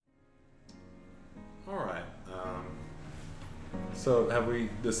So have we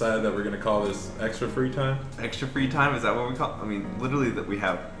decided that we're going to call this extra free time? Extra free time? Is that what we call? I mean, literally, that we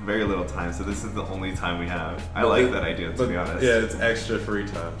have very little time, so this is the only time we have. I like that idea, to be honest. Yeah, it's extra free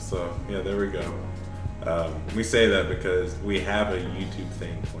time. So yeah, there we go. We say that because we have a YouTube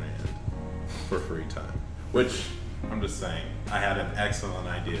thing planned for free time, which I'm just saying I had an excellent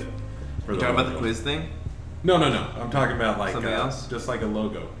idea. You talking about the quiz thing? No. I'm talking about like something else? Just like a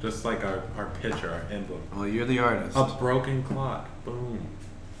logo, just like our picture, our emblem. Well, you're the artist. A broken clock. Boom.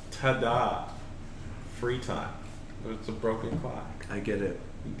 Ta-da. Free time. It's a broken clock. I get it.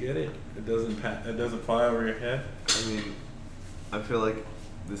 You get it? It doesn't fly over your head. I mean, I feel like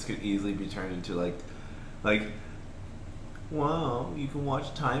this could easily be turned into like, wow, you can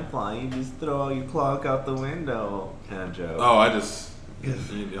watch time fly. You just throw your clock out the window. Kind of joke. Oh,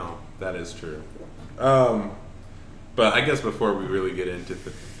 that is true. But I guess before we really get into the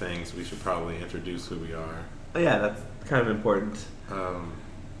things, we should probably introduce who we are. Oh, yeah, that's kind of important.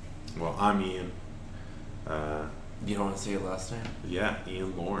 Well, I'm Ian. You don't want to say your last name? Yeah,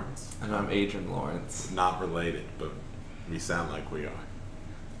 Ian Lawrence. And I'm Adrian Lawrence. Not related, but we sound like we are.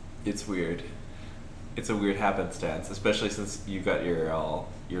 It's weird. It's a weird happenstance, especially since you got your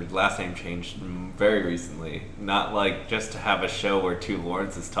last name changed very recently. Not like just to have a show where two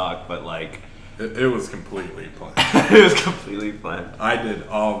Lawrences talk, but like... It was completely planned. It was completely planned. I did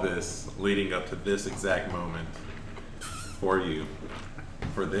all this leading up to this exact moment for you,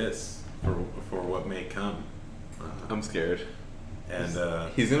 for what may come. I'm scared.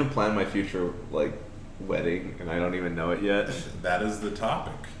 And he's gonna plan my future wedding, and I don't even know it yet. That is the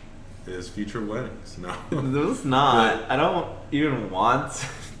topic. Is future weddings? No, it's not. I don't even want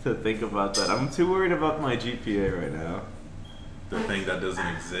to think about that. I'm too worried about my GPA right now. The thing that doesn't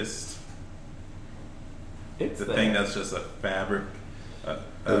exist. It's the there. thing that's just a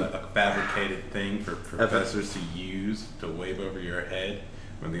fabricated thing for professors to use to wave over your head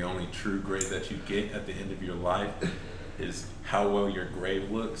when the only true grade that you get at the end of your life is how well your grade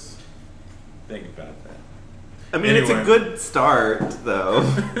looks. Think about that. I mean, It's a good start, though.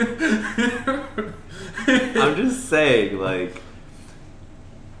 I'm just saying, a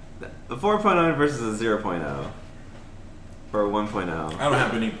 4.0 versus a 0.0. Or a 1.0. I don't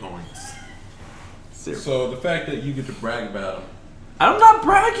have any points. Zero. So the fact that you get to brag about them. I'm not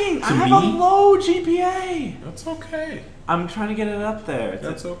bragging! I have a low GPA! That's okay. I'm trying to get it up there.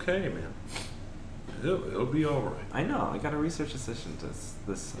 That's okay, man. It'll be alright. I know. I got a research assistant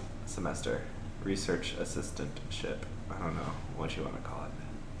this semester. Research assistantship. I don't know what you want to call it.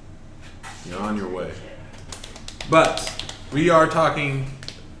 You're on your way. But we are talking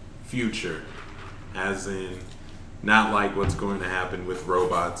future, as in not like what's going to happen with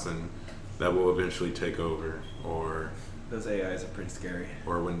robots and that will eventually take over, or those AIs are pretty scary.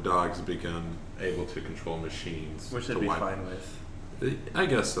 Or when dogs become able to control machines. Which I'd be fine with. I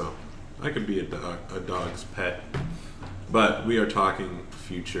guess so. I could be a dog's pet. But we are talking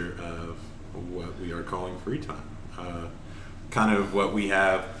future of what we are calling free time. Kind of what we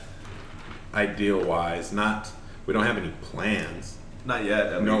have ideal-wise. We don't have any plans. Not yet,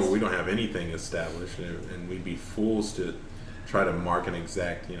 at least. No, we don't have anything established, and we'd be fools to try to mark an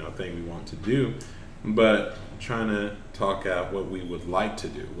exact thing we want to do. But trying to talk out what we would like to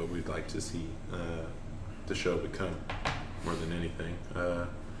do, what we'd like to see the show become, more than anything.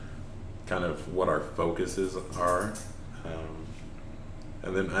 Kind of what our focuses are.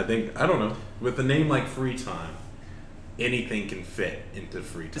 And then I don't know, with a name like Free Time, anything can fit into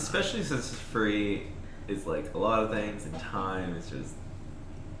free time. Especially since free is a lot of things, and time is just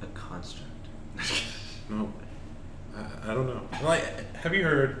a construct. No, I don't know. Have you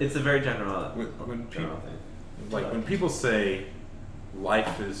heard? It's a very general when general people, thing. When people say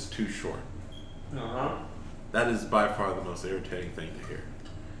life is too short, that is by far the most irritating thing to hear,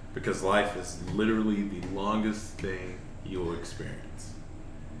 because life is literally the longest thing you will experience,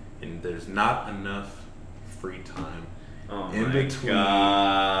 and there's not enough free time in between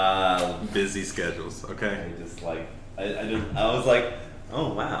busy schedules. Okay. I was like,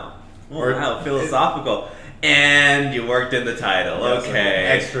 oh wow, philosophical. And you worked in the title. Yes, okay.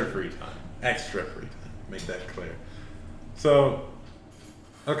 Extra free time. Extra free time. Make that clear. So,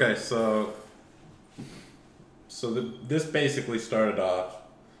 okay, this basically started off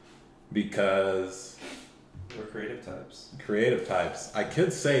because we're creative types. Creative types. I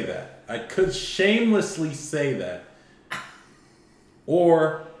could say that. I could shamelessly say that.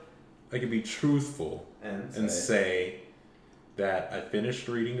 Or I could be truthful and say that I finished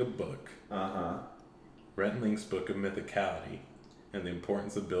reading a book. Rhett Link's book of Mythicality and the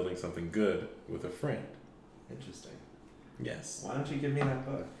importance of building something good with a friend. Interesting. Yes. Why don't you give me that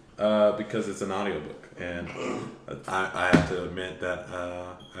book? Because it's an audiobook, and I have to admit that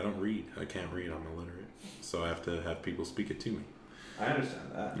I don't read. I can't read. I'm illiterate, so I have to have people speak it to me. I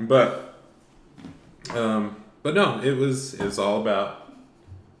understand that. But no, it was all about,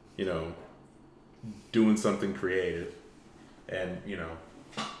 doing something creative, and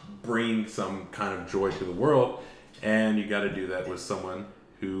bring some kind of joy to the world, and you got to do that with someone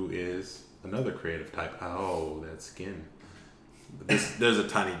who is another creative type. Oh, that skin. There's a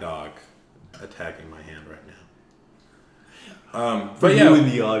tiny dog attacking my hand right now. For you in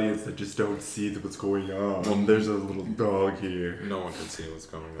the audience that just don't see what's going on, there's a little dog here. No one can see what's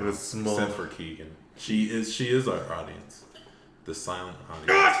going on. And it's small. Except for Keegan. She is our audience. The silent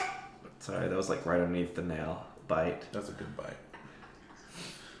audience. Sorry, that was like right underneath the nail bite. That's a good bite.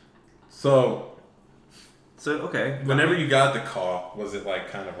 So okay. whenever you got the call, was it like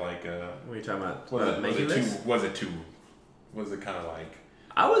kind of like what are you talking about? was it kind of like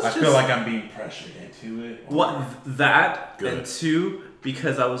I feel like I'm being pressured into it? What that Good. And two,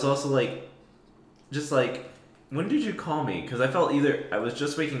 because I was also like, just like, when did you call me? Because I felt either I was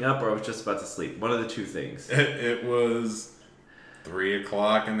just waking up or I was just about to sleep. One of the two things. It was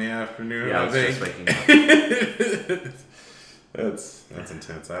 3:00 in the afternoon. Yeah, I was just waking up. That's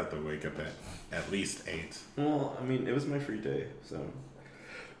intense. I have to wake up at least 8. Well, I mean, it was my free day, so.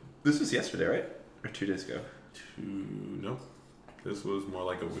 This was yesterday, right? Or 2 days ago? Nope. This was more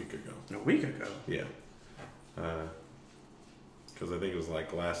like a week ago. A week ago? Yeah. Because I think it was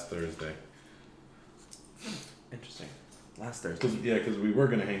like last Thursday. Interesting. Last Thursday. Because we were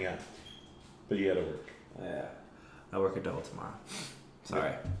going to hang out. But you had to work. Yeah. I work a double tomorrow.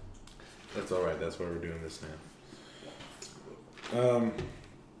 Sorry. That's alright. That's why we're doing this now.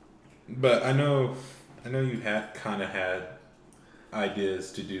 But I know you had kind of had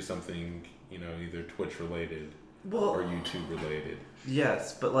ideas to do something, either Twitch related or YouTube related.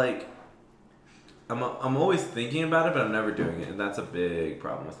 Yes, but like, I'm always thinking about it, but I'm never doing it, and that's a big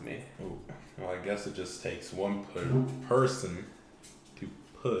problem with me. Ooh. Well, I guess it just takes one person to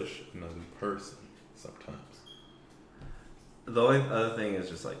push another person sometimes. The only other thing is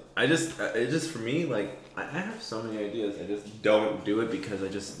just like, it just for me, like, I have so many ideas, I just don't do it because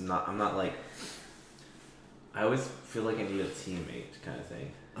I'm not like, I always feel like I need a teammate kind of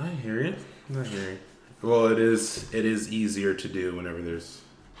thing. I hear you. Well, it is easier to do whenever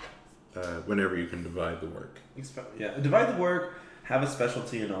whenever you can divide the work. Yeah, divide the work, have a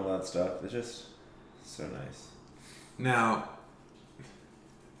specialty and all that stuff. It's just so nice. Now,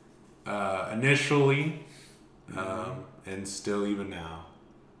 initially, and still even now,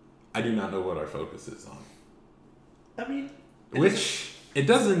 I do not know what our focus is on. I mean, it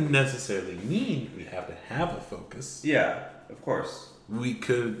doesn't necessarily mean we have to have a focus. Yeah, of course. We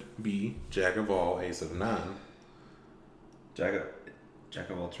could be jack of all, ace of none. Jack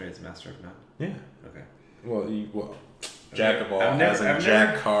of all trades, master of none. Yeah. Okay. Well, jack of all as in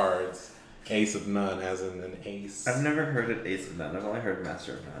jack cards, ace of none as in an ace. I've never heard it ace of none. I've only heard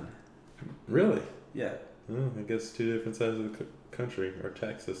master of none. Really? Yeah. Oh, I guess 2 different sides of the country, or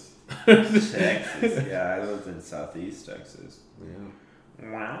Texas. Texas. Yeah, I lived in Southeast Texas. Yeah.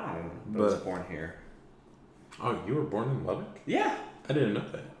 Wow. But I was born here. Oh, you were born in Lubbock? Yeah. I didn't know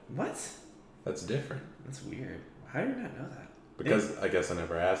that. What? That's different. That's weird. How do you not know that? Because I guess I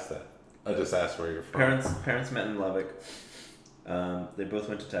never asked that. I just asked where you're from. Parents met in Lubbock. They both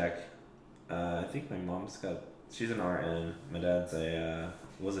went to Tech. I think my mom's she's an RN. My dad's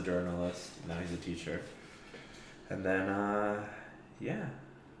was a journalist. Now he's a teacher. And then,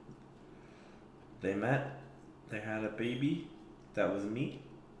 they met. They had a baby. That was me.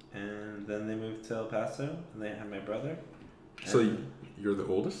 And then they moved to El Paso. And they had my brother. So you're the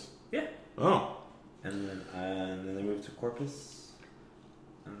oldest? Yeah. Oh. And then they moved to Corpus.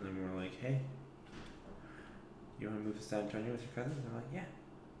 And then we were like, hey, you want to move to San Antonio with your cousins? And I'm like, yeah.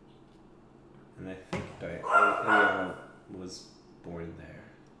 And I think Diana was born there.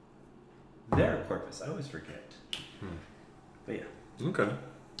 There in Corpus. I always forget. But yeah. Okay.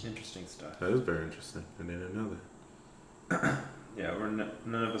 Interesting stuff. That is very interesting. I didn't know that. Yeah,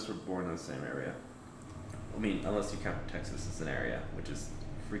 none of us were born in the same area. I mean, unless you count Texas as an area, which is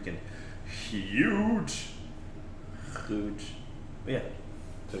freaking huge. Huge. But yeah.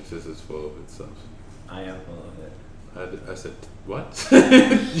 Texas is full of itself. I am full of it. I said, what?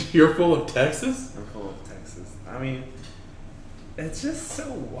 You're full of Texas? I'm full of Texas. I mean, it's just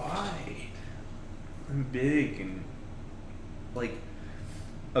so wide and big and like.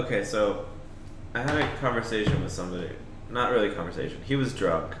 Okay, so I had a conversation with somebody. Not really a conversation. He was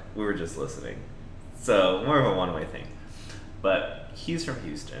drunk. We were just listening. So more of a one-way thing. But he's from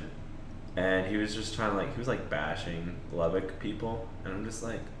Houston, and he was just trying to he was bashing Lubbock people, and I'm just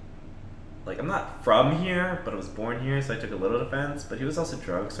like, like, I'm not from here, but I was born here, so I took a little offense. But he was also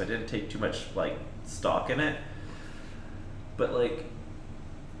drunk, so I didn't take too much, like, stock in it. But, like,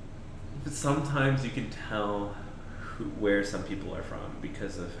 sometimes you can tell where some people are from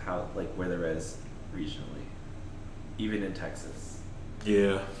because of how, like, where they're as regionally, even in Texas.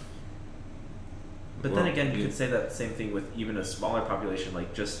 Yeah. But Well, then again, you yeah. could say that same thing with even a smaller population,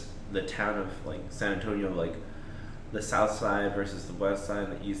 like just the town of like San Antonio, like the south side versus the west side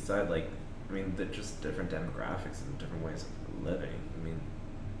and the east side. Like, I mean, they're just different demographics and different ways of living. I mean,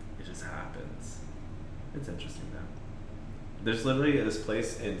 it just happens. It's interesting though. There's literally this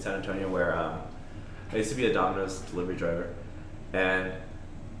place in San Antonio where I used to be a Domino's delivery driver, and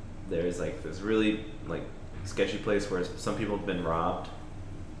there's like this really like sketchy place where some people have been robbed,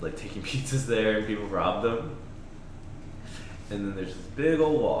 like taking pizzas there and people robbed them. And then there's this big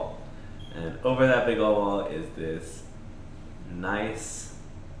old wall, and over that big old wall is this nice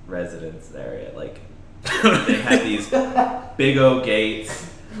residence area. Like they had these big old gates,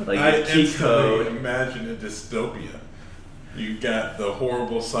 like I this key instantly code. imagine a dystopia. You got the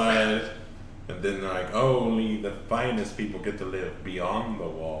horrible side, and then like only the finest people get to live beyond the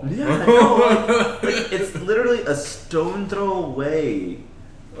wall. Yeah, no, like it's literally a stone throw away.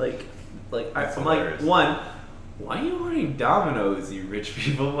 That's I'm like, hilarious. one, why are you ordering Domino's, you rich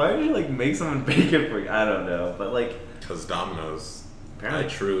people? Why would you like make someone bake it for you? I don't know, but like, Because Domino's, I apparently,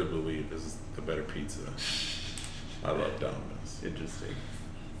 truly believe, is the better pizza. I love Domino's. interesting.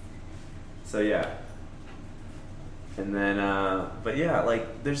 So yeah, and then, but yeah,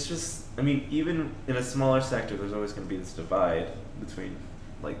 like there's just, I mean, even in a smaller sector, there's always going to be this divide between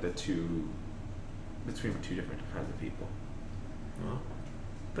like between two different kinds of people. Well,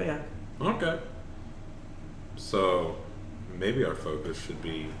 But yeah. okay. So maybe our focus should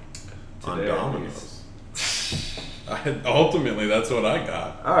be on Today, Domino's. Ultimately, that's what I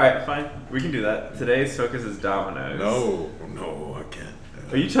got. All right, fine. We can do that. Today's focus is Domino's. No, I can't.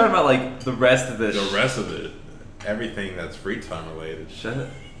 Are you talking about like the rest of this? The rest of it, everything that's free time related. Shut up.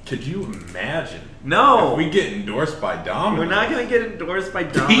 Could you imagine? No. If we get endorsed by Domino's. We're not gonna get endorsed by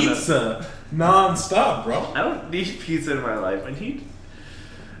Domino's. Pizza non-stop, bro. I don't need pizza in my life. I need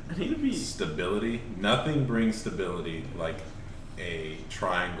to be. Stability. Nothing brings stability like a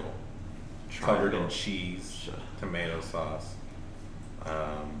triangle covered in cheese, Sure. tomato sauce.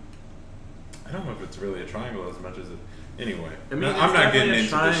 I don't know if it's really a triangle as much as it. Anyway, I mean, I'm it's not getting definitely a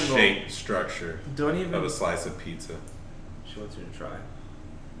into the triangle. shape structure Don't even. of a slice of pizza. She wants you to try.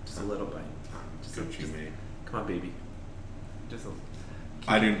 Just a little bite. Just Gucci just- me. Come on, baby. Just a.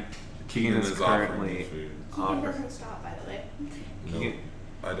 I do. Keegan is is offering currently me food. Keegan doesn't stop, by the way. No, Keegan-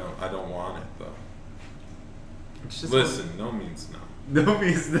 I don't want it though. It's just Listen, no means no. No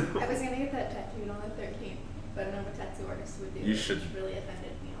means no. I was gonna get that tattooed on the 13th, but another tattoo artist would do You it, should- which really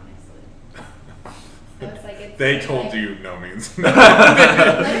offended me, honestly. I was like, it's They like- told like- you no means no.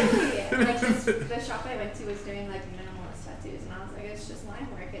 Literally, like the shop I went to was doing like minimalist tattoos, and I was like, it's just line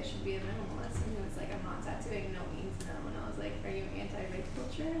work. It should be a minimalist. And he was like, I'm not tattooing. No means no. And I was like, are you anti-rape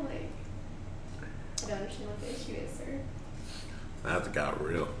culture? Like, I don't understand what the issue is, sir. That got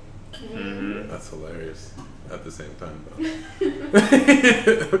real. Mhm. That's hilarious. At the same time,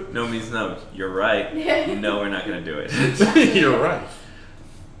 though. No means no. You're right. No, we're not gonna do it. You're right.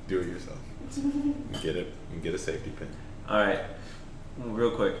 Do it yourself. Get it. And get a safety pin. All right.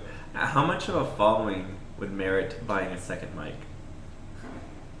 Real quick, how much of a following would merit buying a second mic?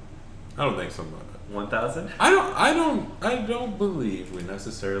 I don't think so much. 1,000? I don't believe we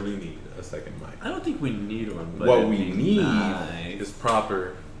necessarily need a second mic. I don't think we need one. But What it'd we be need nice. is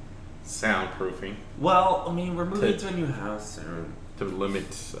proper soundproofing Well, I mean, we're moving to a new house soon. to limit.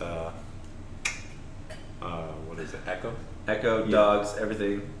 What is it? Echo. Echo, Yeah. dogs,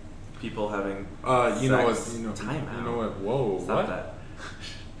 everything. People having. You know what? sex. You know. Time You out. know what? Whoa! Stop what? that.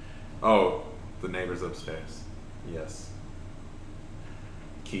 Oh, the neighbors upstairs. Yes.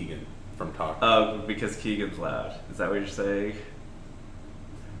 Keegan from Talk. Oh, because Keegan's loud. Is that what you're saying?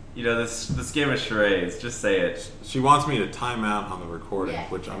 You know, this game of charades. Just say it. She wants me to time out on the recording, Yeah,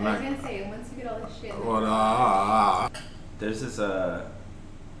 which I'm I not. was gonna say, once you get all this shit. What? There's this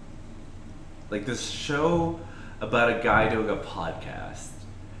like this show about a guy doing a podcast.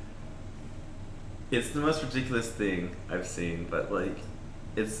 It's the most ridiculous thing I've seen, but like,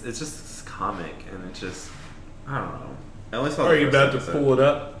 it's just this comic, and it just, I don't know. I only saw. Are the you first about to episode. pull it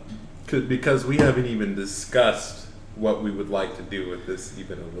up? Because we haven't even discussed what we would like to do with this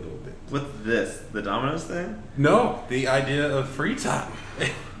even a little bit. With this, the Domino's thing? No, the idea of free time.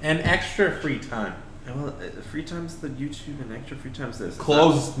 An extra free time. Well, free time's the YouTube, and extra free time's this. It's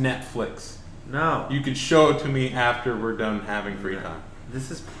Close Netflix. not- No. You could show it to me after we're done having free time. This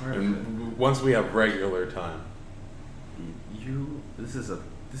is part of it. And once we have regular time. This is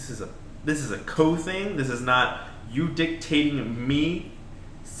a co-thing. This is not you dictating me,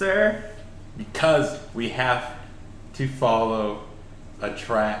 sir. Because we have to follow a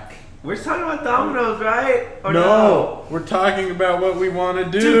track. We're talking about dominoes, right? Or No, we're talking about what we want to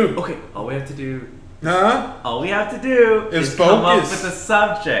do. Dude, okay, all we have to do Is is come up focus. with a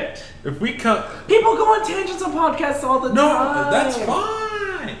subject. If we come, People go on tangents on podcasts all the time. no, that's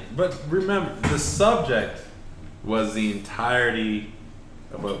fine. But remember, the subject was the entirety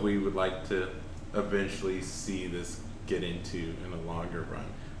of what we would like to eventually see this get into in a longer run.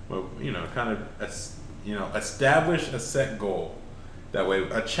 Well, kind of, establish a set goal. That way,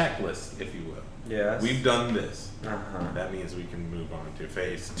 a checklist, if you will. Yes. We've done this. Uh-huh. That means we can move on to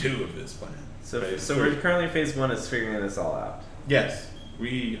phase 2 of this plan. So Phase we're 3. currently phase 1 is figuring this all out. Yes,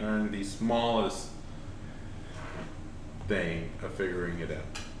 we are in the smallest thing of figuring it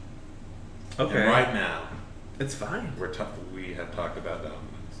out. Okay. And right now, It's fine. we have talked about dominoes,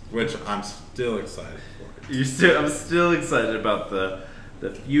 which I'm still excited for. I'm still excited about the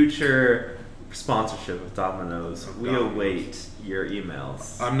future sponsorship of Domino's. Of We Domino's. await your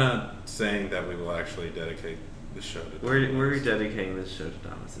emails. I'm not saying that we will actually dedicate the show to Domino's. We're dedicating this show to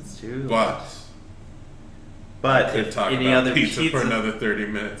Domino's. It's too. But if could talk any about other pizza for another 30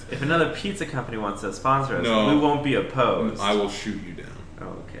 minutes. if another pizza company wants to sponsor us, No. we won't be opposed. I will shoot you down.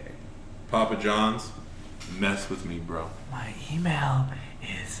 Okay. Papa John's, mess with me, bro. My email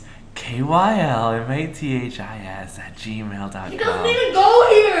is kylmathis@gmail.com. He doesn't even go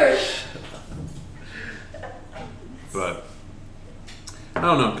here! But I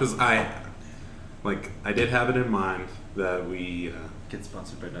don't know, because I did have it in mind that we Get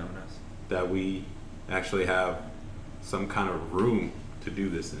sponsored by Domino's. actually have some kind of room to do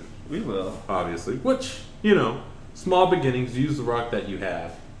this in. We will. Obviously, which small beginnings. Use the rock that you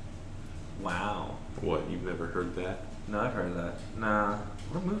have. Wow. What, you've never heard that? No, I've heard that. Nah,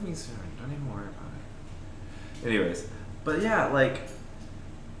 we're moving soon. Don't even worry about it. Anyways, but yeah,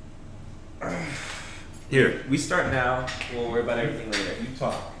 Here, we start now. We'll worry about everything later. you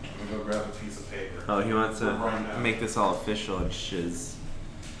talk. I'm gonna go grab a piece of paper. Oh, he wants to Right now. make this all official and shiz.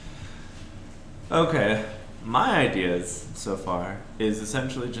 Okay, my ideas so far is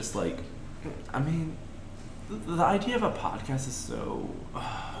essentially just the idea of a podcast is so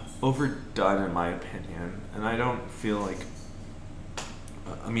overdone in my opinion, and I don't feel like.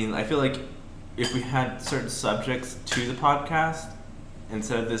 I feel like if we had certain subjects to the podcast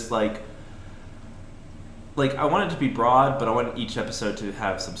instead of this I want it to be broad, but I want each episode to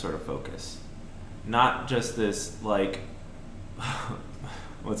have some sort of focus. Not just this,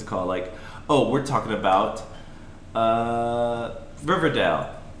 what's it called? We're talking about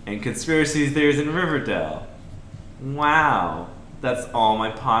Riverdale and conspiracy theories in Riverdale. Wow. That's all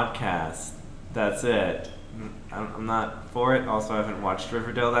my podcast. That's it. I'm not for it. Also, I haven't watched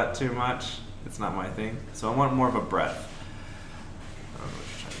Riverdale that too much. It's not my thing. So I want more of a breadth. I don't know what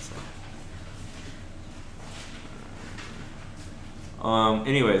you're trying to say.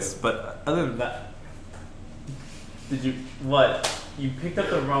 Anyways, but other than that, you picked up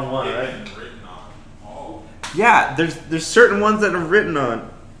the wrong one, right? Written on. Oh. Yeah, there's certain ones that are written on.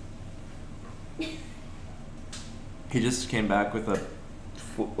 He just came back with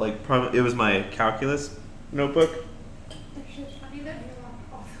probably it was my calculus notebook It's just funny that you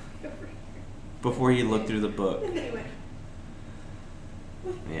walked all the way over here. before he looked through the book. And then he went,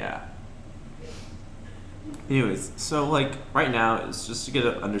 Yeah. Anyways, so right now it's just to get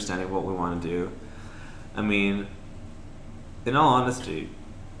an understanding of what we want to do. In all honesty,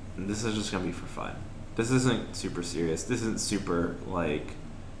 this is just gonna be for fun. This isn't super serious. This isn't super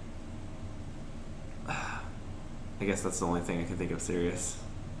I guess that's the only thing I can think of serious.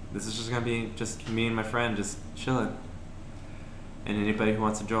 This is just gonna be just me and my friend just chilling. And anybody who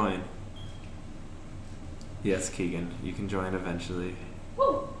wants to join. Yes, Keegan, you can join eventually.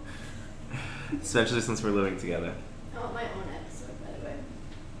 woo! Especially since we're living together. I want my own episode, by the way.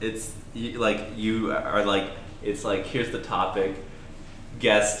 It's you are it's here's the topic.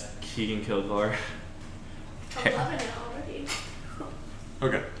 Guest Keegan Kilgore. I'm loving it already.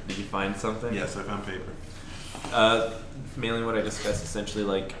 Okay. Did you find something? Yes, I found paper. Mainly what I discussed essentially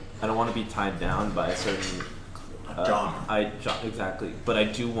I don't want to be tied down by a certain Genre. Exactly, but I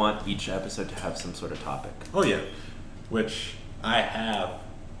do want each episode to have some sort of topic. Oh yeah, which I have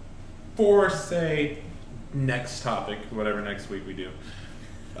for say next topic, whatever next week we do.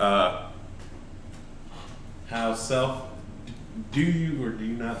 How do you or do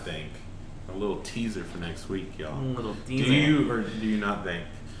you not think, a little teaser for next week, y'all? Little Do teaser. you or do you not think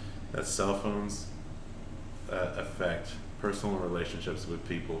that cell phones affect personal relationships with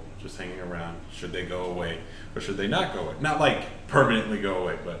people, just hanging around. Should they go away or should they not go away? Not like permanently go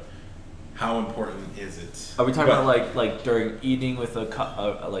away, but how important is it? Are we talking about like during eating with like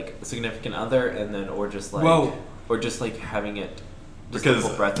a significant other, and then or just like having it just because the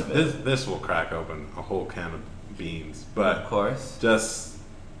full breadth of it? This will crack open a whole can of beans, but Of course. just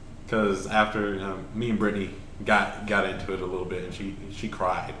because after me and Brittany got into it a little bit, and she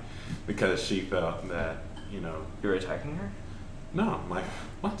cried because she felt that You were attacking her? no, my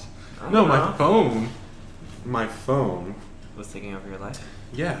what? Oh, No, no. my phone. Was taking over your life?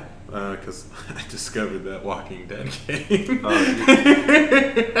 Yeah, because I discovered that Walking Dead game, Oh,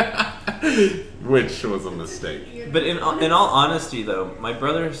 which was a mistake. But in all honesty, though, my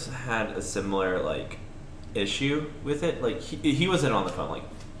brother's had a similar like issue with it. Like he wasn't on the phone. Like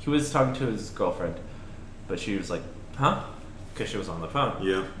he was talking to his girlfriend, but she was like, "Huh?" Because she was on the phone.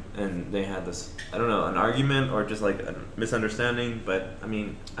 Yeah. And they had this, I don't know, an argument or just like a misunderstanding. But I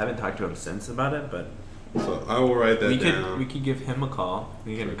mean, I haven't talked to him since about it. But So I will write that we down. could give him a call.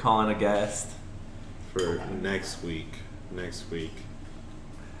 We can call in a guest. For next week. Next week,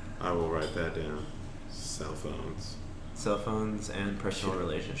 I will write that down. Cell phones. Cell phones and personal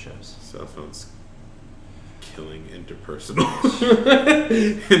relationships. Cell phones killing interpersonal.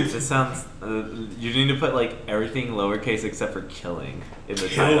 It sounds. You need to put like everything lowercase except for killing in the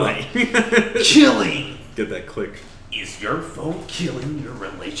title. Killing. Get that click. Is your phone killing your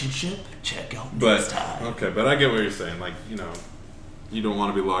relationship? Check out But next time. okay, but I get what you're saying. Like, you don't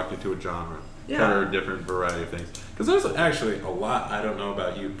want to be locked into a genre. Yeah. Cover a different variety of things. Because there's actually a lot I don't know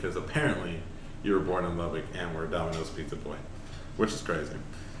about you. Because apparently you were born in Lubbock and were a Domino's Pizza boy, which is crazy.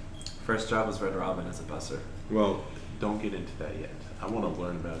 First job was Red Robin as a busser. Well, don't get into that yet. I want to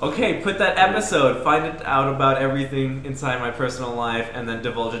learn about. Okay, put that episode. Find it out about everything inside my personal life, and then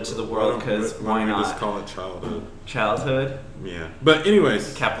divulge it to the world. Because why don't we not? just call it childhood? Childhood, Yeah. But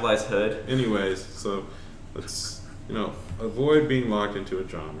anyways, capitalized hood. so let's avoid being locked into a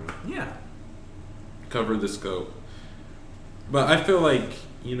genre. Yeah. Cover the scope. But I feel like,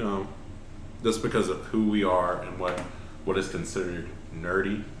 just because of who we are and what is considered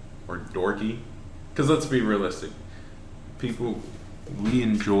nerdy or dorky, because let's be realistic, we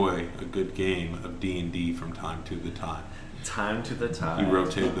enjoy a good game of D&D from time to the time. Time to the time. You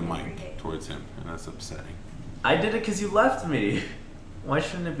rotated the mic towards him, and that's upsetting. I did it because you left me. Why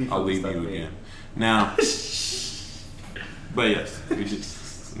shouldn't it be I'll leave focused on you me? again. Now, but yes,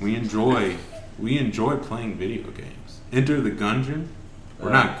 we enjoy playing video games. Enter the Gungeon.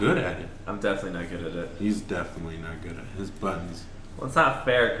 We're not good at it. I'm definitely not good at it. He's definitely not good at it. His buttons, Well, it's not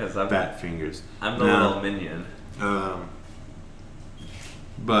fair because I'm fat fingers. I'm the Now, little minion.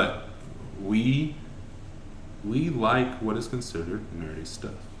 But we like what is considered nerdy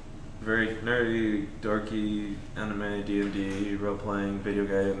stuff. Very nerdy, dorky, anime, D&D, role-playing, video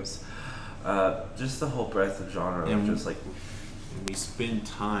games. Just the whole breadth of genre And of just like we spend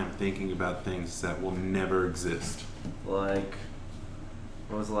time thinking about things that will never exist. what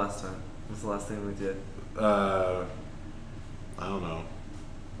was the last time? What was the last thing we did? I don't know.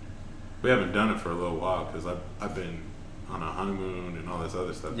 We haven't done it for a little while because I've been on a honeymoon and all this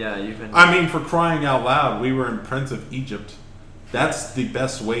other stuff. Yeah, you've been. I mean, for crying out loud, we were in Prince of Egypt. That's the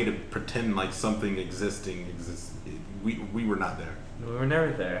best way to pretend like something exists. We were not there. We were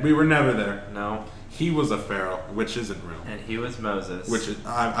never there. We were never there. No. He was a pharaoh, which isn't real. And he was Moses. Which is,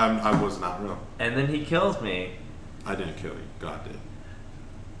 I was not real. And then he kills me. I didn't kill you. God did.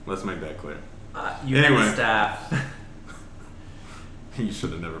 Let's make that clear. You had Anyway. the staff. You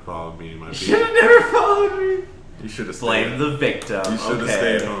should have never followed me in my Should have never followed me. You should have Blame the victim. You should have Okay.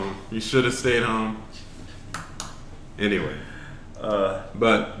 stayed home. You should have stayed home. Anyway,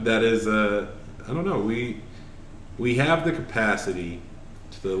 but that is I don't know. We have the capacity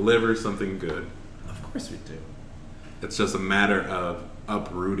to deliver something good. Of course we do. It's just a matter of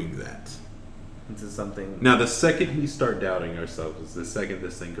uprooting that. Into something. Now, the second we start doubting ourselves is the second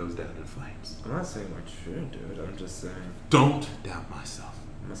this thing goes down in flames. I'm not saying we should do it. I'm just saying. Don't doubt myself.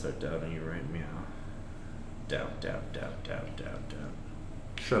 I'm gonna start doubting you right meow. Doubt.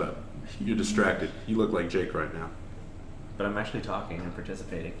 Shut up. You're distracted. You look like Jake right now. But I'm actually talking and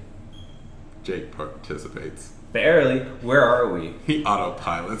participating. Jake participates. Barely. Where are we? He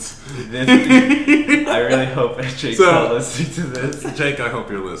autopilots. I really hope that Jake's not listening to this. Jake, I hope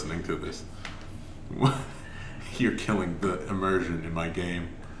you're listening to this. You're killing the immersion in my game.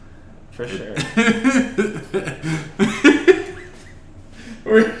 For sure.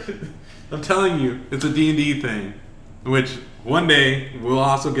 I'm telling you, it's a D&D thing, which one day we'll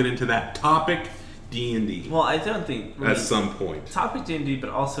also get into that topic, D&D, Well, I don't think at some point. topic D&D, but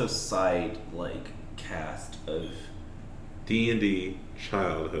also side cast of D&D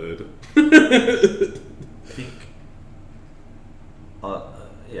childhood. I think.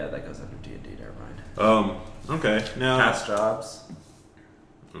 Yeah, that goes under D&D. Never mind. Okay. Now. Past jobs.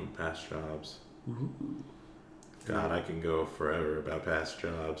 Past jobs. God, I can go forever about past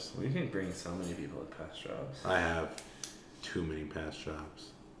jobs. We can bring so many people with past jobs. I have too many past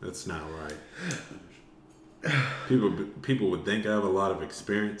jobs. That's not right. People would think I have a lot of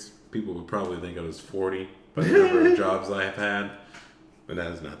experience. People would probably think I was 40 by the number of jobs I have had, but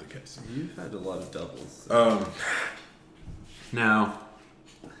that is not the case. You've had a lot of doubles. Now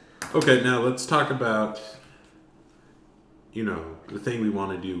let's talk about, the thing we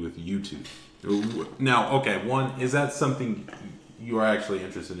want to do with YouTube. Now, one, is that something you are actually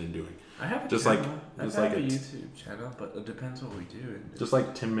interested in doing? I have a just channel. like I have a YouTube channel, but it depends what we do. Just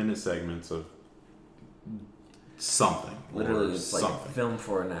like 10-minute segments of something. Literally, it's something. like film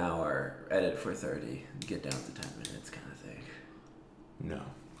for an hour, edit for 30, get down to 10 minutes kind of thing. No.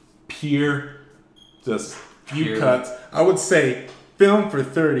 Just few Pure. cuts. I would say film for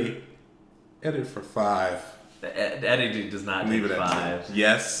 30, edit for 5. The editing does not Leave take it at 5. 10.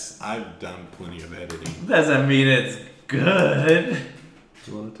 Yes, I've done plenty of editing. Doesn't mean it's good.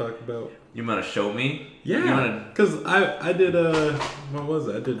 You want to talk about? You want to show me? You Yeah, wanna... because I did what was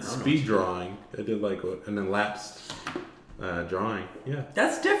it? I did speed drawing. I did an elapsed drawing. Yeah.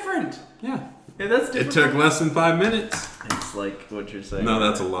 That's different. Yeah. Yeah, that's different. It took less than 5 minutes. It's like what you're saying. No,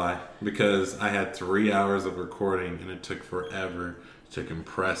 that's a lie. Because I had 3 hours of recording and it took forever to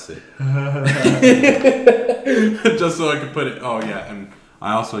compress it. Just so I could put it. Oh yeah, and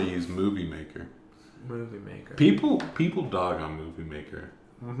I also use Movie Maker. Movie Maker. People dog on Movie Maker.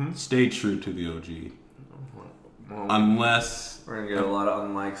 Mm-hmm. Stay true to the OG. Well, Unless we're gonna get a lot of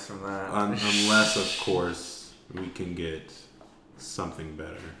unlikes from that. unless of course we can get something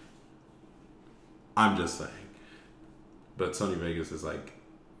better. I'm just saying. But Sony Vegas is like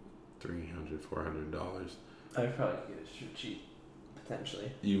 $300, $400. I'd probably get it cheap,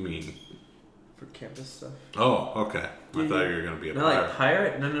 potentially, You mean? for campus stuff. Oh, okay. I Yeah, thought yeah. you were gonna be a No, pirate. like hire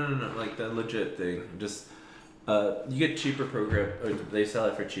it. No, like the legit thing. Just you get cheaper program, or they sell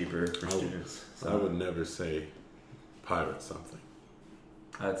it for cheaper for students. So I would never say pirate something.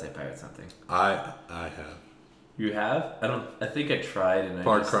 I'd say pirate something. I have. You have? I think I tried and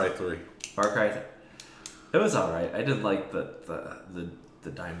Far Cry 3. Far Cry. It was all right. I didn't like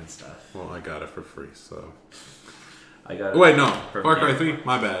the diamond stuff. Well, I got it for free, so. I got. Wait, no. from Far Cry Game. 3?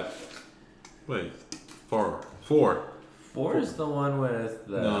 My bad. Wait. 4. 4 is the one with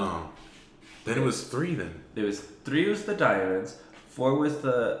the. No. Then it was 3 then. It was 3 was the diamonds. 4 was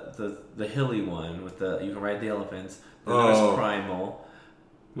the hilly one with the you can ride the elephants. Then there was Primal.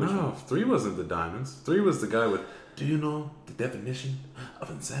 No, 3 wasn't the diamonds. 3 was the guy with, do you know the definition of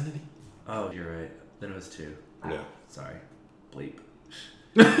insanity? Oh, you're right. Then it was 2. No. Sorry. Bleep.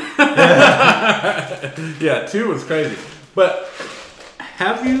 Yeah, 2 was crazy. But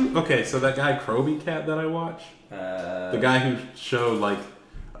have you... Okay, so that guy Kroby Cat that I watch, the guy who showed like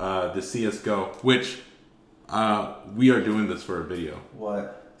the CSGO, which we are doing this for a video.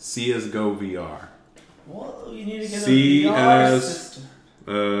 What? CSGO VR. Well, you need to get CS a VR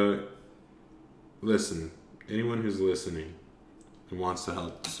system. Listen, anyone who's listening and wants to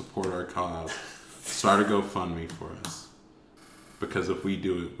help support our cause, start a GoFundMe for us. Because if we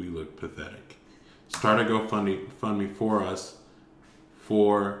do it, we look pathetic. Start a GoFundMe for us.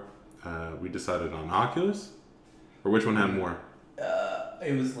 We decided on Oculus, or which one had more?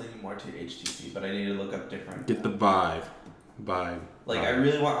 It was leaning more to HTC, but I need to look up different. Get the Vive. Like, I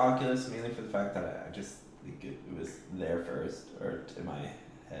really want Oculus mainly for the fact that I just think it was there first, or in my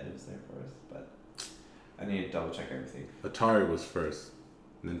head it was there first, but I need to double check everything. Atari was first.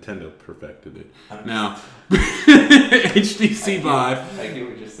 Nintendo perfected it. I'm Now, HTC Vive. I get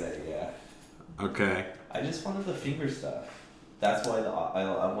what you're saying, yeah. Okay. I just wanted the finger stuff. That's why I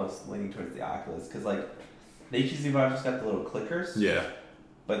almost leaning towards the Oculus, because like the HTC Vive just got the little clickers. Yeah.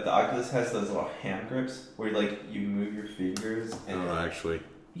 But the Oculus has those little hand grips where like you move your fingers and I'll actually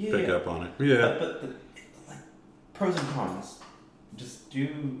yeah, pick up on it. Yeah. But like pros and cons. Just do.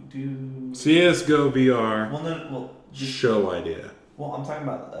 CSGO VR. Just Show idea. Well, I'm talking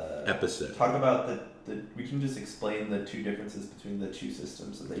about Episode. Talk about the. We can just explain the two differences between the two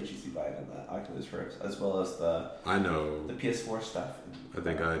systems of the HTC Vive and the Oculus Rift, as well as the PS4 stuff. I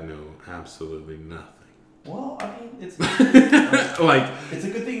think I know absolutely nothing. Well, I mean, it's like it's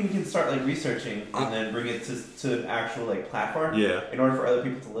a good thing we can start like researching and then bring it to an actual like platform. Yeah. In order for other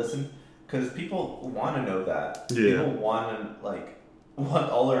people to listen, because people want to know that. Yeah. People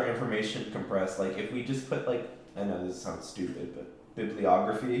want all our information compressed. Like if we just put like, I know this sounds stupid, but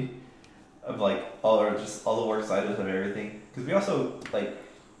bibliography of like all the works cited of everything, because we also like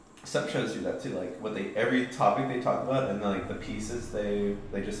some shows do that too. Like what every topic they talk about and like the pieces they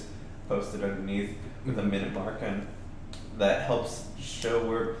just post it underneath with a minute mark, and that helps show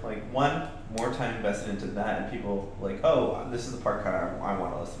where like one more time invested into that, and people like, oh, this is the part kind of I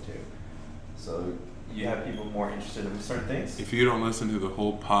want to listen to. So you have people more interested in certain things. If you don't listen to the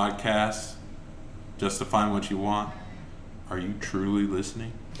whole podcast just to find what you want, are you truly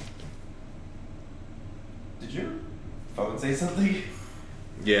listening? Did your phone say something?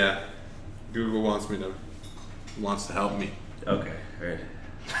 Yeah. Google wants to help me. Okay, right.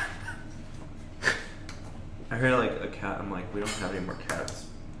 I heard like a cat. I'm like, we don't have any more cats.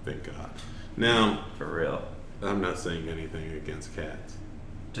 Thank God. Now, For real. I'm not saying anything against cats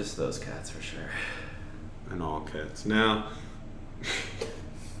Just those cats for sure. and all cats. Now,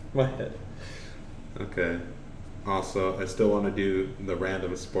 my head. Okay. Also, I still want to do the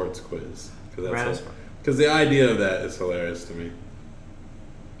random sports quiz because the idea of that is hilarious to me.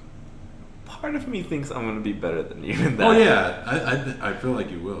 Part of me thinks I'm gonna be better than you in that. Oh yeah, I feel like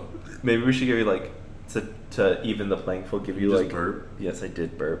you will. Maybe we should give you like to even the playing field. Give you Just like burp. Yes, I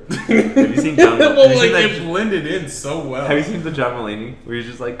did burp. Have you seen John? Well, have you seen like that- it blended in so well. Have you seen the John Mulaney where he's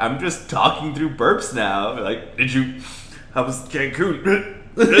just like, I'm just talking through burps now. Like, how was Cancun?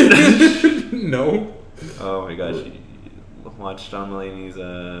 No. Oh my gosh, you watch John Mulaney's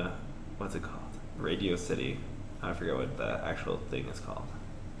what's it called? Radio City. I forget what the actual thing is called.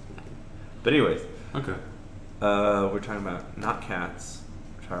 But anyways, Okay. we're talking about not cats.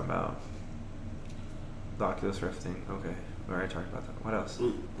 We're talking about the Oculus Rift thing. Okay, we already talked about that. What else?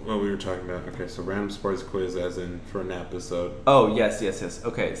 Well, we were talking about so random sports quiz, as in for an episode. Oh yes.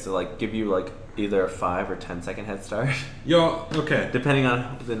 Okay, so like give you like either a 5 or 10 second head start, Yo, okay. depending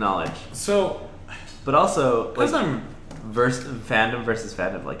on the knowledge. So, But also, like, because I'm. fandom versus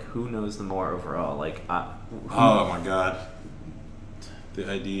fandom, like who knows the more overall? Like, Oh my God. The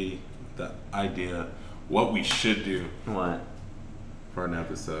idea, what we should do what? for an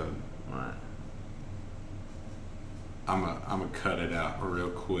episode. What? I'm gonna cut it out real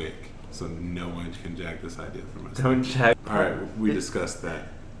quick so no one can jack this idea from us. Don't check. All right, we discussed that.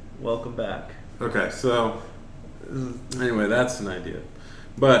 Welcome back. Okay, so anyway, that's an idea.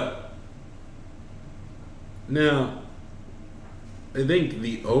 But now, I think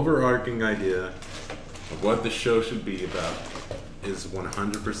the overarching idea of what the show should be about is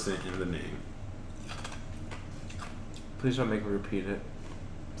 100% in the name. Please don't make me repeat it.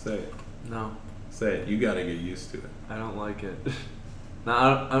 Say it. No, Say it. You gotta get used to it. I don't like it. No,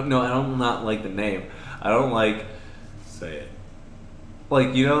 I don't not like the name. I don't like Say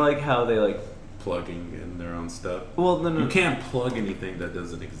it. you know like how they like. Plugging in their own stuff. Well, no. You can't plug anything that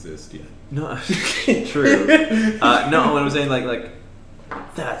doesn't exist yet. No, true. No, what I'm saying like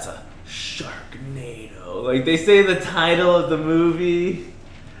that's a Sharknado. Like they say the title of the movie.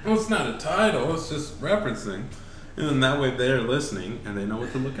 Well, it's not a title. It's just referencing. And then that way they're listening and they know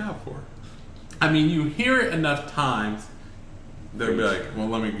what to look out for. I mean, you hear it enough times, they'll be like, well,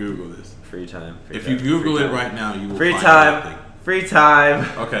 let me Google this. Free time. If you Google it right now, you will Free find time. everything. Free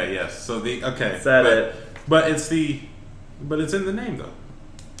time. Okay, yes. So Said it. But it's in the name though.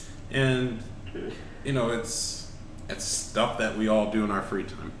 And it's stuff that we all do in our free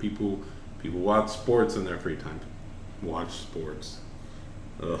time. People watch sports in their free time. Watch sports.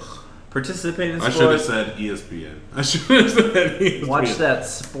 Ugh. Participate in I sports. should have said ESPN. I should have said ESPN. Watch that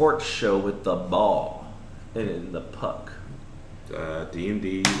sports show with the ball and the puck.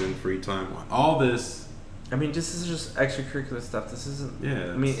 D&Ds and free time. All this. I mean, this is just extracurricular stuff. This isn't.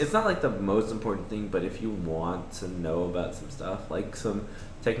 Yeah. I mean, it's not like the most important thing, but if you want to know about some stuff, like some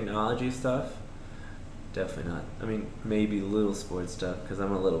technology stuff, definitely not. I mean, maybe little sports stuff because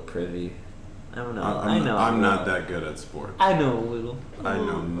I'm a little privy. I don't know. I know. I'm not that good at sports. I know a little. I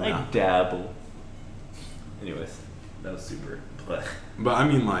know I not. dabble. Anyways, that was super. But But I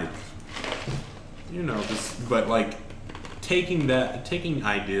mean, like, but like taking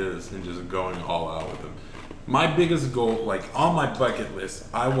ideas and just going all out with them. My biggest goal, like on my bucket list,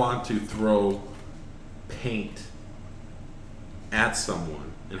 I want to throw paint at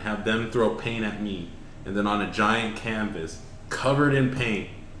someone and have them throw paint at me, and then on a giant canvas covered in paint,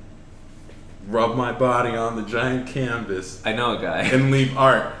 rub my body on the giant canvas I know a guy. and leave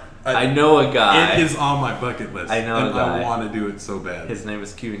art. I know a guy. It is on my bucket list. I know and a guy. I want to do it so bad. His name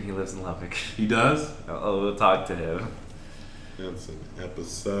is Q and he lives in Lubbock. He does? Oh, we'll talk to him. That's an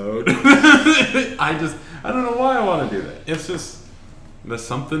episode. I don't know why I want to do that. It's just, there's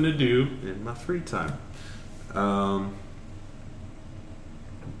something to do in my free time. I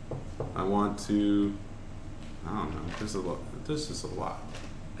want to, I don't know, there's just a lot.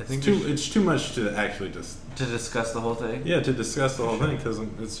 I think it's too much to actually just to discuss the whole thing. Yeah, to discuss the whole thing, because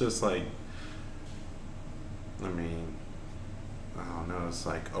it's just like, I mean, I don't know. It's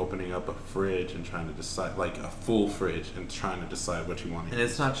like opening up a fridge and trying to decide, like a full fridge, and trying to decide what you want to eat. And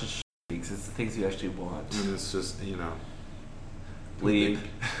it's not just things; it's the things you actually want. And it's just, you know, Bleep.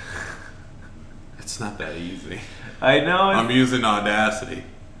 It's not that easy. I know. I'm using Audacity.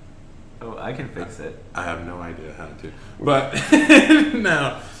 Oh, I can fix it. I have no idea how to, but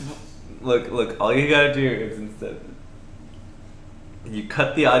no. Look. All you gotta do is instead you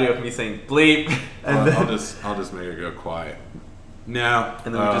cut the audio of me saying bleep, and then I'll just make it go quiet. Now,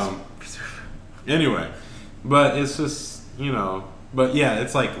 and then we just anyway, but it's just, you know, but yeah,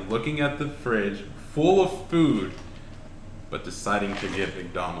 it's like looking at the fridge full of food, but deciding to get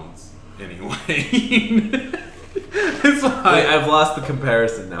McDonald's anyway. It's like, wait, I've lost the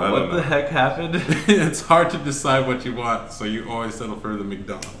comparison now. I What don't the know. heck happened? It's hard to decide what you want, so you always settle for the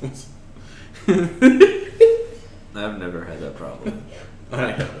McDonald's. I've never had that problem.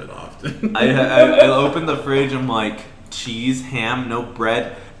 I have it often. I open the fridge. I'm like, cheese, ham, no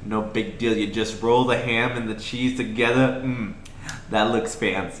bread, no big deal. You just roll the ham and the cheese together. That looks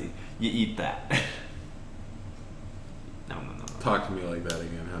fancy. You eat that. No. Talk to me like that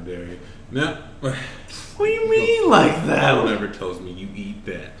again. How dare you? No. What do you mean like that? Bill never tells me you eat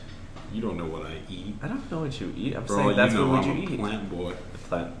that. You don't know what I eat. I don't know what you eat. I'm For saying all that's you know, what I'm you a eat. plant boy.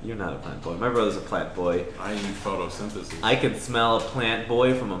 You're not a plant boy. My brother's a plant boy. I eat photosynthesis. I can smell a plant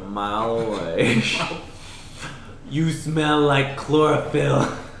boy from a mile away. You smell like chlorophyll.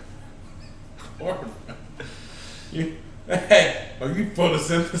 Hey, are you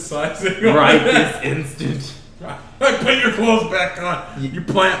photosynthesizing? Right this instant. Put your clothes back on. You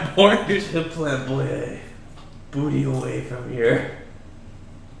plant boy. You plant boy. Booty away from here.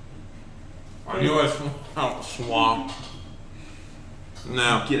 Are you a swamp?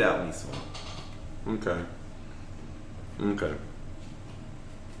 No. Get out, me swamp. Okay.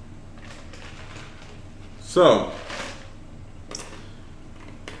 So,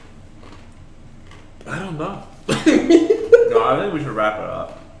 I don't know. No, I think we should wrap it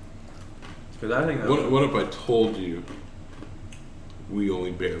up. Because I think that What if I told you we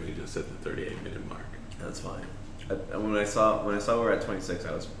only barely just hit the 38-minute mark? that's fine. When I saw we were at 26,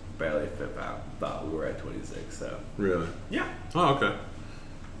 I was barely thought we were at 26. So Really? yeah. Oh, okay.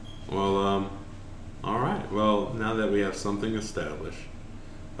 Well, all right. Well, now that we have something established,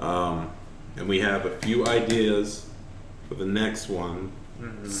 and we have a few ideas for the next one,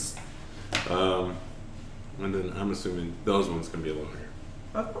 and then I'm assuming those ones can be longer.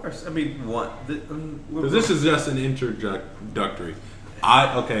 Of course. I mean, what? Because this is just an introductory.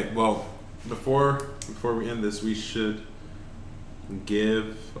 Well, before we end this, we should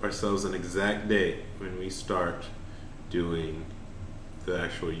give ourselves an exact date when we start doing the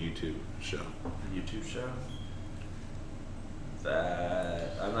actual YouTube show. YouTube show.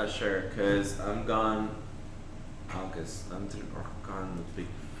 That I'm not sure because I'm gone August. I'm gone the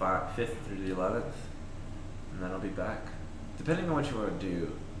 5th through the 11th, and then I'll be back. Depending on what you want to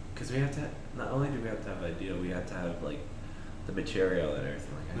do, because we have to. Not only do we have to have an idea, we have to have like the material and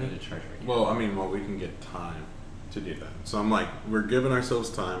everything. Like I need to charge my. Well, we can get time to do that. So I'm like, we're giving ourselves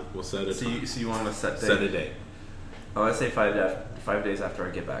time. We'll set a time. So you want to set Set a date. Oh, I say 5 days after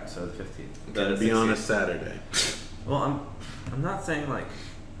I get back, so the 15th. Gotta be on a Saturday. Well, I'm not saying like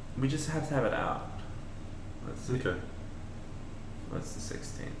we just have to have it out. Let's see. Okay. What's the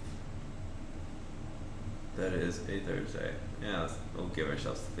 16th? That is a Thursday. Yeah, we'll give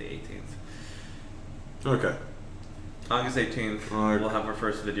ourselves to the 18th. Okay. August 18th, Alright. we'll have our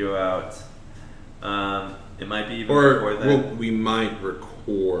first video out. It might be even before that. We might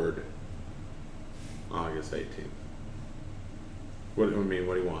record August 18th. What do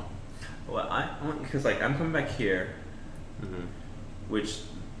you want? Well, I want because like I'm coming back here, Mm-hmm. which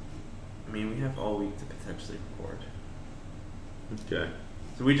I mean we have all week to potentially record. Okay.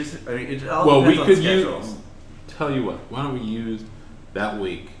 So we just it all Well, we depends on could schedules. use. Tell you what. Why don't we use that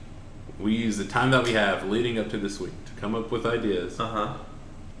week? We use the time that we have leading up to this week to come up with ideas. Uh-huh.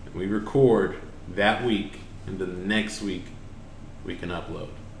 And we record that week, and then the next week we can upload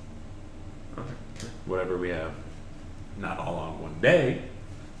Okay. whatever we have. Not all on one day,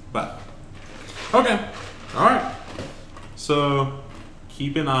 but okay. All right. So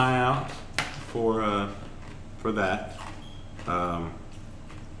keep an eye out for that,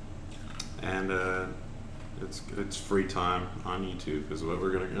 and it's free time on YouTube is what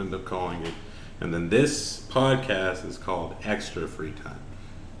we're gonna end up calling it, and then this podcast is called Extra Free Time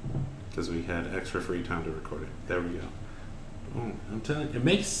because we had extra free time to record it. There we go. Oh, I'm telling you, it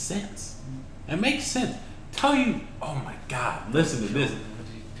makes sense. It makes sense. Tell you, oh my God, listen to this.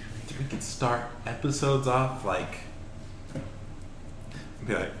 we could start episodes off like,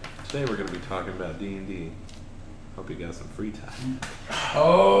 be like, today we're gonna be talking about D&D. Hope you got some free time.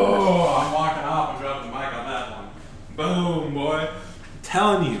 Oh, I'm walking off and dropping the mic on that one. Boom, boy. I'm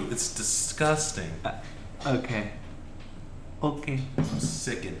telling you, it's disgusting. Okay. I'm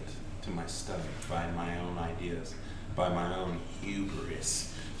sickened to my stomach by my own ideas, by my own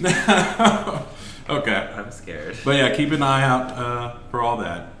hubris. Okay. I'm scared. But yeah, keep an eye out for all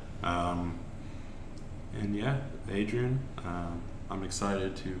that. And yeah, Adrian, I'm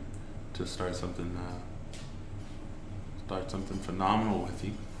excited to start something phenomenal with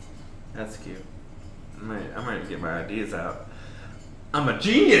you. That's cute. I might get my ideas out. I'm a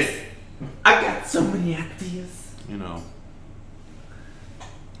genius. I got so many ideas. You know,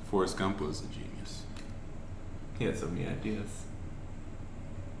 Forrest Gump was a genius, He had so many ideas.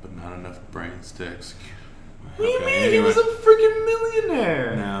 but not enough brains to execute. What do you mean? He was a freaking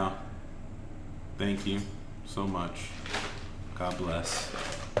millionaire. Now, thank you so much. God bless.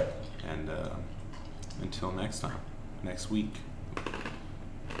 And until next time, next week,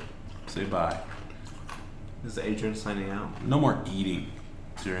 say bye. This is Adrian signing out. No more eating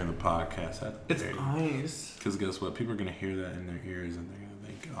during the podcast. It's nice. Because guess what? People are going to hear that in their ears and they're going to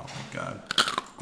think, oh my God.